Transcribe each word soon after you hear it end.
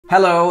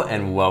Hello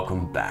and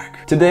welcome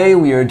back. Today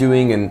we are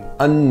doing an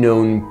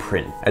unknown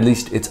print. At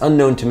least it's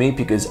unknown to me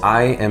because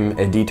I am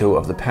Edito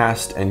of the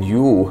past and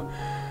you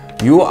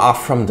are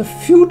from the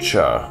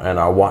future and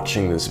are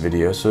watching this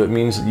video, so it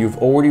means that you've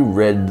already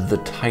read the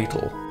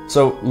title.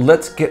 So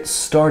let's get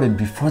started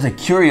before the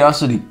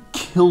curiosity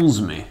kills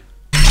me.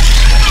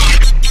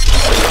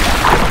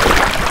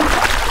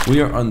 We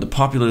are on the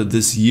popular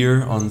this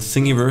year on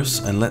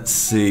Thingiverse, and let's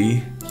see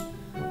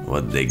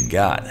what they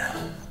got.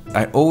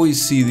 I always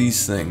see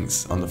these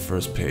things on the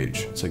first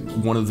page. It's like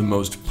one of the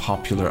most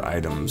popular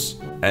items.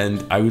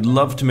 And I would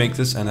love to make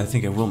this, and I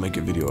think I will make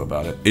a video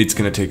about it. It's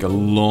gonna take a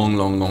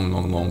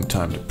long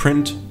time to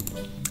print.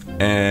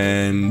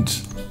 And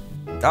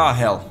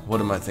hell, what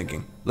am I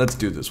thinking? Let's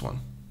do this one.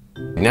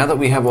 Now that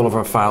we have all of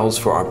our files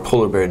for our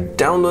polar bear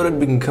downloaded,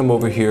 we can come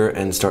over here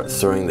and start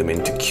throwing them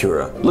into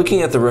Cura.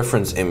 Looking at the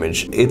reference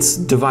image, it's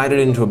divided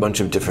into a bunch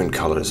of different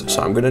colors.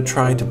 So I'm gonna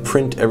try to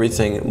print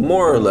everything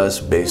more or less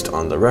based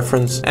on the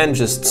reference and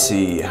just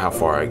see how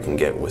far I can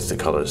get with the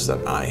colors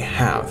that I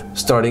have.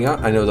 Starting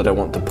out, I know that I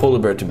want the polar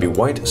bear to be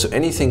white, so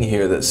anything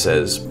here that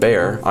says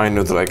bear, I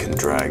know that I can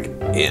drag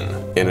in.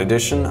 In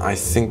addition, I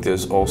think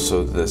there's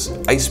also this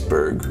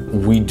iceberg.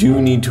 We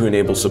do need to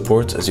enable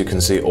supports. As you can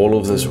see, all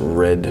of this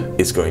red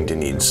is going to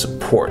need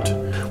support.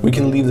 We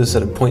can leave this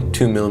at a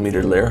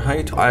 0.2mm layer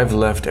height. I've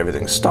left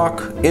everything stock.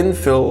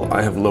 Infill,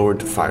 I have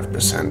lowered to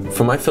 5%.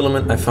 For my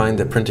filament, I find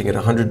that printing at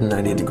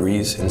 190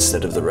 degrees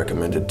instead of the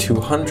recommended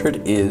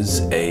 200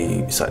 is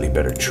a slightly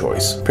better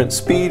choice. Print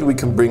speed, we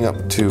can bring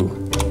up to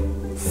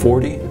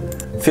 40.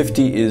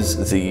 50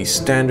 is the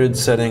standard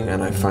setting,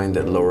 and I find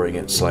that lowering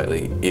it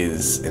slightly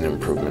is an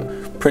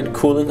improvement. Print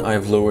cooling,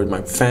 I've lowered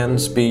my fan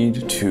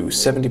speed to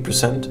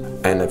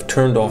 70%, and I've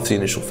turned off the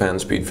initial fan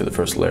speed for the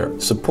first layer.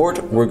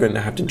 Support, we're going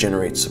to have to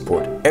generate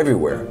support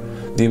everywhere.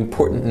 The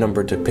important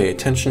number to pay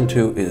attention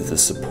to is the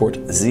support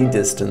Z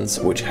distance,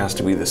 which has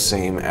to be the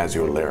same as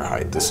your layer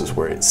height. This is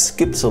where it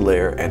skips a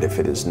layer, and if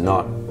it is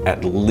not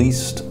at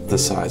least the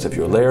size of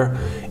your layer,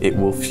 it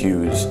will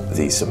fuse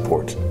the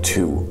support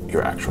to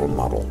your actual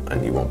model,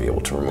 and you won't be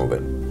able to remove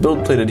it.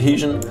 Build plate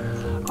adhesion,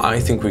 I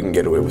think we can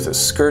get away with a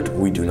skirt.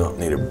 We do not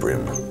need a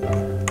brim.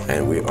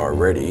 And we are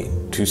ready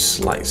to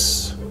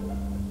slice.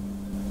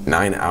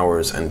 9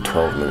 hours and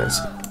 12 minutes.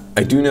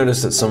 I do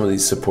notice that some of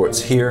these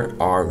supports here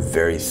are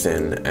very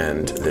thin,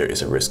 and there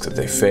is a risk that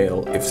they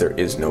fail if there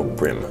is no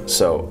brim.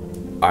 So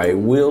I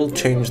will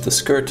change the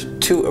skirt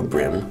to a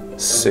brim,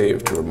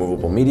 save to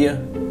removable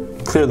media,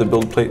 clear the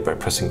build plate by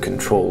pressing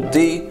Ctrl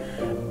D.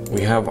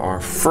 We have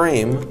our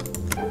frame,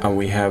 and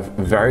we have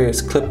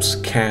various clips,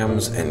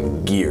 cams,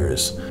 and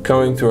gears.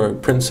 Going through our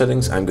print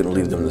settings, I'm going to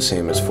leave them the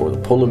same as for the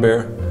polar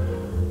bear,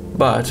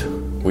 but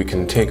we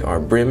can take our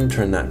brim,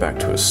 turn that back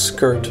to a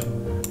skirt,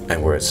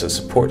 and where it says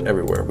support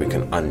everywhere, we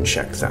can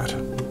uncheck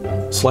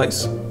that.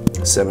 Slice,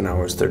 7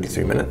 hours,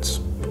 33 minutes.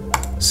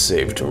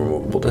 Save to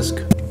removable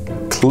disk.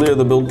 Clear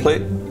the build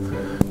plate.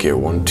 Gear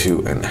 1,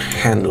 2, and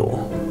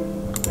handle.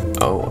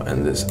 Oh,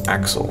 and this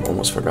axle,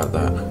 almost forgot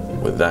that.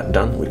 With that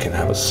done, we can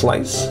have a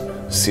slice,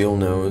 seal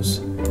nose,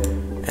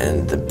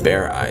 and the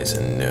bear eyes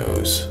and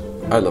nose.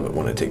 I love it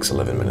when it takes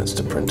 11 minutes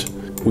to print.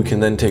 We can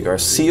then take our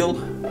seal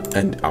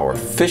and our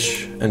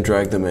fish and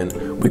drag them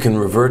in. We can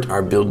revert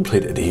our build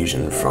plate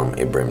adhesion from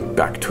a brim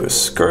back to a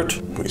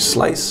skirt. We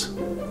slice,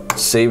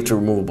 save to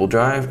removable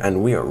drive,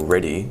 and we are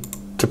ready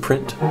to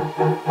print.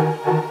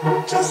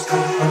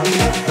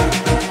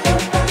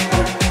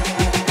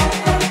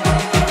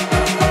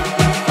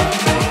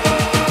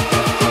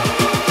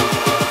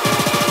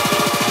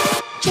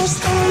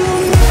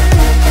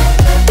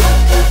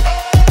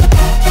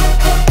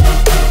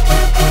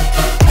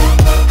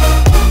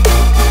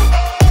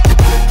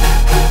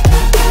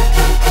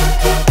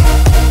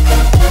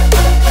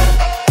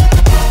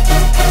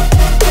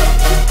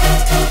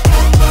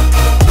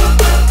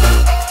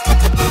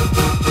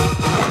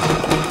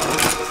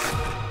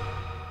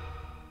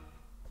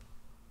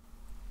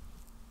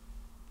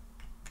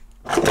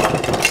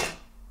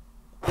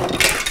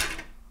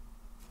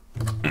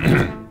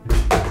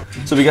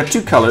 So we got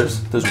two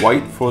colors. There's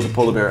white for the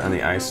polar bear and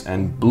the ice,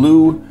 and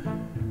blue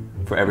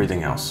for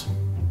everything else.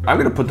 I'm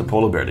gonna put the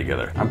polar bear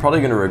together. I'm probably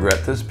gonna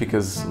regret this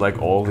because,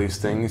 like all these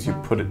things, you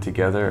put it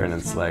together and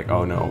it's like,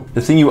 oh no.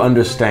 The thing you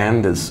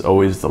understand is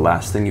always the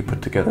last thing you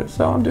put together,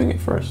 so I'm doing it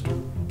first.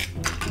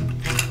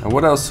 And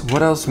what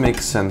else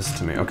makes sense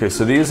to me? Okay,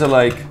 so these are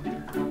like,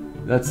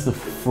 that's the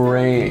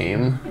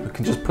frame. We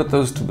can just put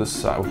those to the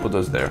side. We'll put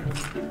those there.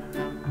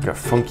 We got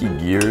funky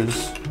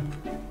gears.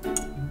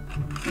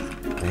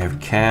 We have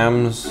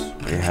cams,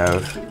 we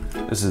have,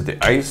 this is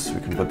the ice, we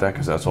can put that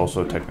because that's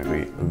also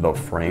technically the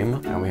frame.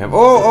 And we have,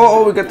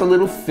 we got the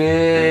little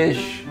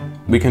fish.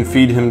 We can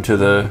feed him to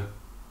the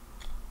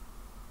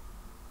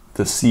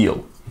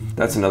seal.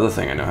 That's another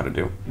thing I know how to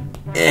do.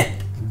 There's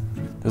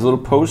a little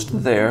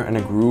post there and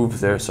a groove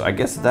there, so I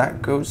guess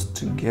that goes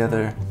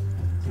together.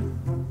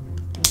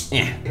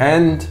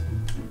 And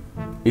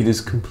it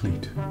is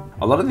complete.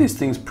 A lot of these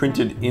things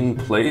printed in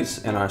place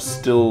and are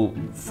still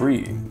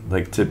free.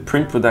 Like, to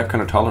print with that kind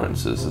of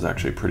tolerances is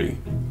actually pretty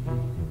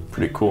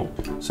pretty cool.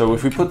 So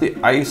if we put the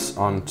ice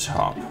on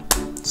top,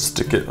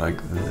 stick it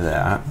like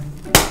that,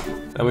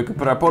 then we can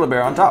put our polar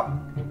bear on top.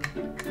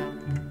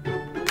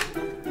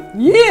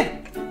 Yeah!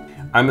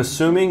 I'm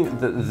assuming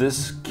that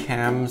this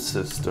cam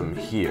system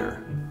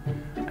here,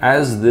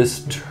 as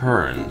this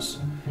turns,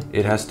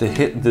 it has to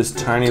hit this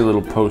tiny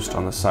little post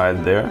on the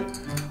side there,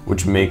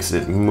 which makes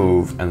it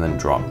move and then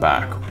drop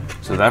back.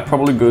 So that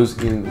probably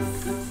goes in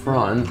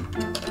front,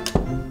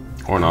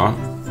 or not.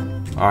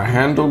 Our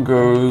handle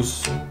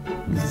goes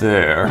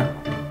there.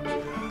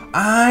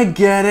 I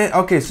get it.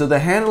 Okay, so the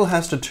handle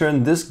has to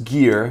turn this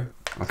gear.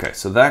 Okay,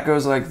 so that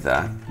goes like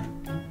that.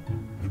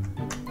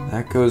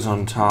 That goes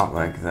on top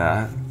like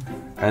that.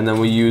 And then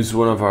we use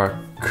one of our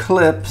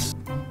clips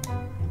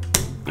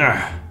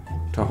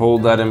to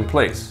hold that in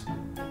place.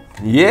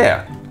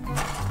 Yeah!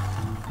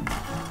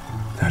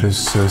 That is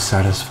so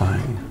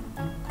satisfying.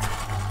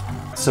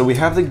 So we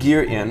have the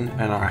gear in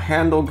and our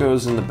handle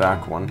goes in the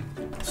back one.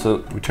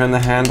 So we turn the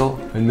handle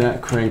and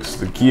that cranks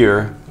the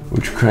gear,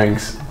 which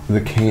cranks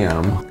the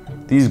cam.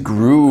 These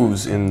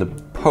grooves in the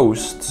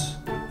posts,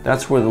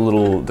 that's where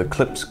the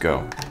clips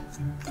go.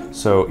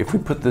 So if we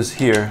put this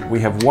here,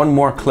 we have one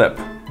more clip.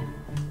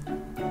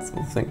 This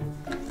little thing.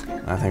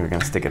 I think we're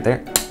gonna stick it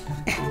there.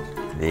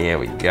 There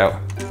we go.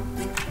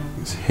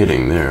 It's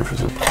hitting there for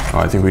some. Oh,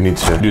 I think we need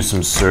to do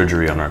some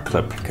surgery on our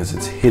clip because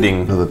it's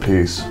hitting the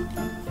piece.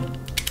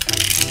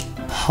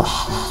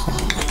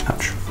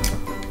 Ouch.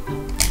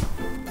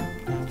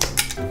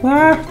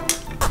 Ah.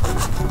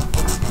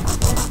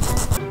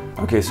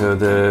 Okay, so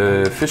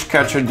the fish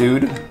catcher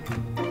dude,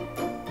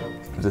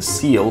 the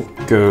seal,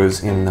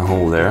 goes in the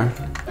hole there.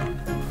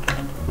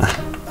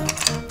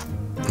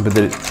 But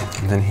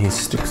then he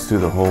sticks through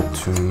the hole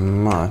too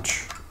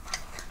much.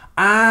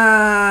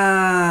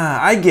 Ah,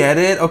 I get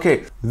it.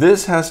 Okay,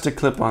 this has to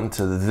clip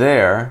onto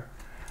there,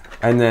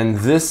 and then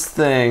this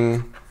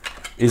thing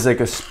is like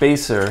a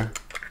spacer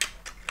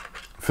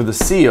for the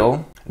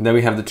seal. And then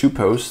we have the two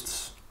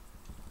posts.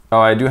 Oh,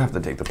 I do have to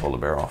take the polar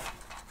bear off.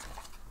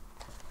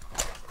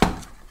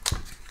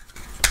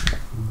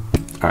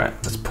 All right,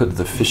 let's put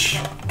the fish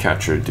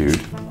catcher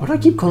dude. Why do I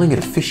keep calling it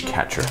a fish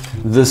catcher?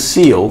 The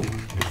seal,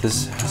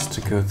 this has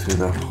to go through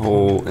the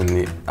hole in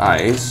the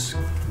ice.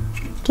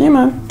 Come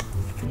on.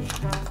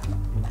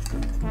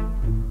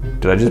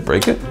 Did I just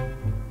break it?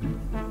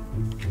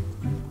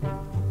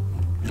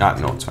 Ah,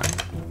 no, it's fine.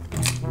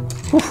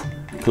 Whew,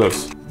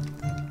 close.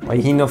 Why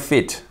he no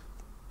fit?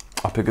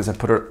 Oh, because I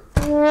put her...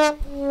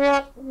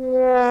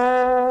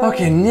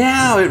 Okay,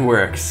 now it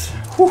works.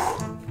 Whew.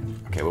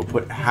 Okay, we'll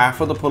put half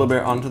of the polar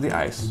bear onto the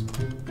ice.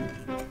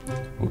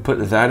 We'll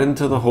put that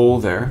into the hole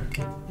there.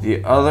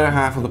 The other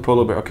half of the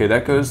polar bear, okay,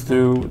 that goes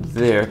through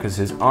there because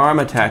his arm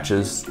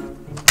attaches.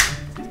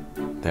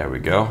 There we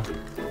go.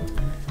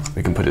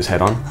 We can put his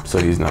head on so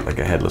he's not like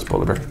a headless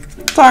polar bear.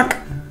 Tuck!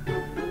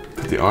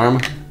 Put the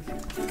arm,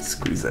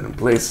 squeeze that in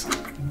place.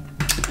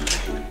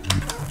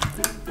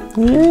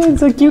 Yeah, it's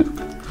so cute.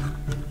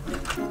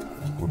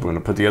 We're gonna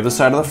put the other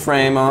side of the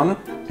frame on.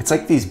 It's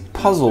like these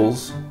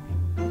puzzles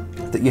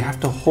that you have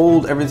to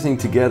hold everything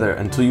together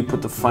until you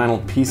put the final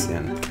piece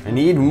in. I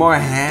need more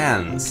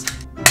hands.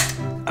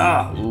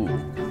 Ah, ooh.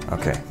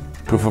 Okay,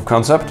 proof of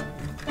concept.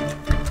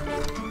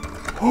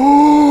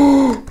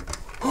 Oh,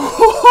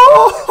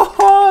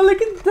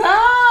 look at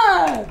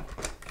that!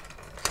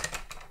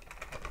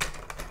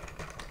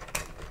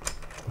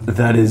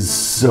 That is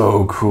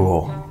so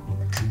cool.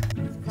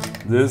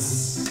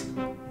 This,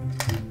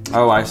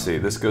 oh, I see.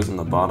 This goes in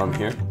the bottom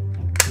here.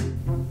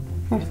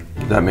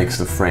 That makes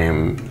the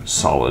frame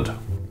solid.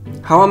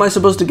 How am I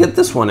supposed to get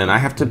this one in? I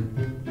have to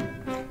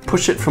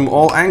push it from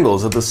all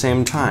angles at the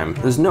same time.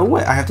 There's no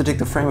way. I have to take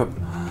the frame up.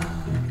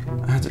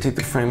 I have to take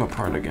the frame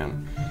apart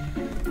again.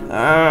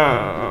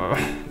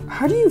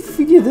 How do you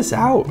figure this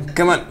out?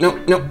 Come on, no.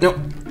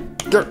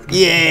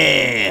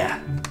 Yeah!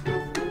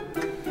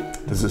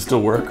 Does it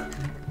still work?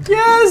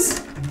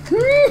 Yes!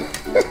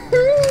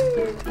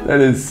 That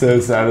is so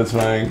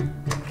satisfying.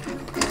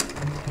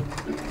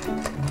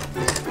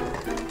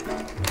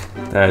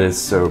 That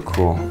is so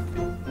cool.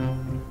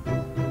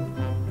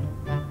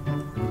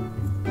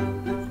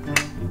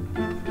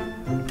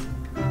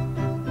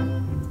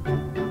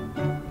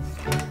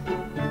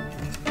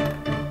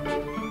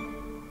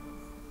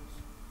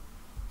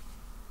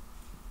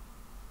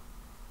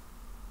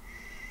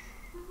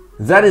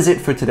 That is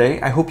it for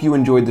today. I hope you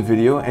enjoyed the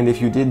video, and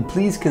if you did,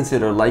 please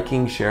consider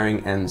liking,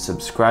 sharing, and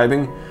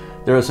subscribing.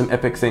 There are some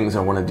epic things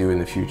I want to do in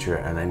the future,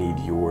 and I need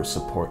your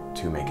support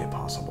to make it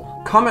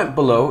possible. Comment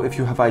below if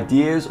you have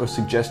ideas or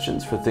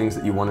suggestions for things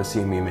that you want to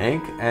see me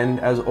make, and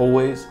as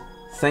always,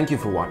 thank you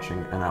for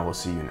watching, and I will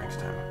see you next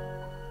time.